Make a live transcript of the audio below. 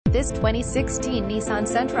This 2016 Nissan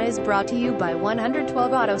Sentra is brought to you by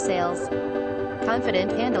 112 Auto Sales.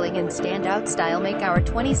 Confident handling and standout style make our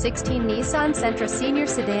 2016 Nissan Sentra Senior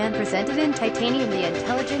Sedan presented in titanium the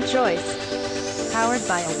intelligent choice. Powered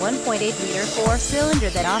by a 1.8-liter four-cylinder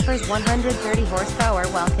that offers 130 horsepower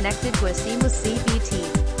while connected to a seamless CVT.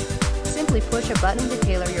 Simply push a button to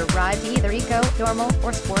tailor your ride to either Eco, Normal,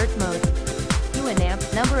 or Sport mode. UNAMP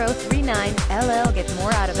number 039LL. Get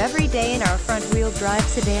more out of every day in our front-wheel drive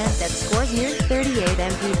sedan that scores near 38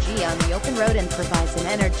 mpg on the open road and provides an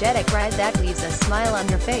energetic ride that leaves a smile on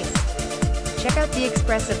your face. Check out the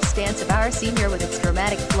expressive stance of our Senior with its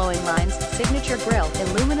dramatic flowing lines, signature grille,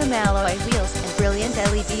 aluminum alloy wheels, and brilliant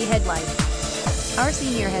LED headlights. Our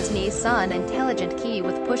Senior has Nissan Intelligent Key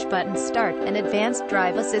with push-button start, an advanced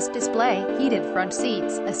drive assist display, heated front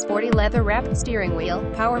seats, a sporty leather-wrapped steering wheel,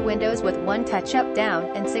 power windows with one touch-up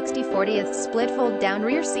down, and 60/40 split fold-down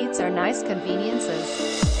rear seats are nice conveniences.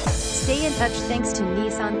 Stay in touch thanks to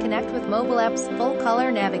Nissan Connect with mobile apps,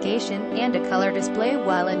 full-color navigation, and a color display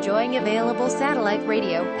while enjoying available satellite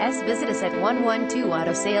radio. Visit us at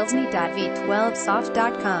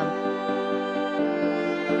 112autosalesny.v12soft.com.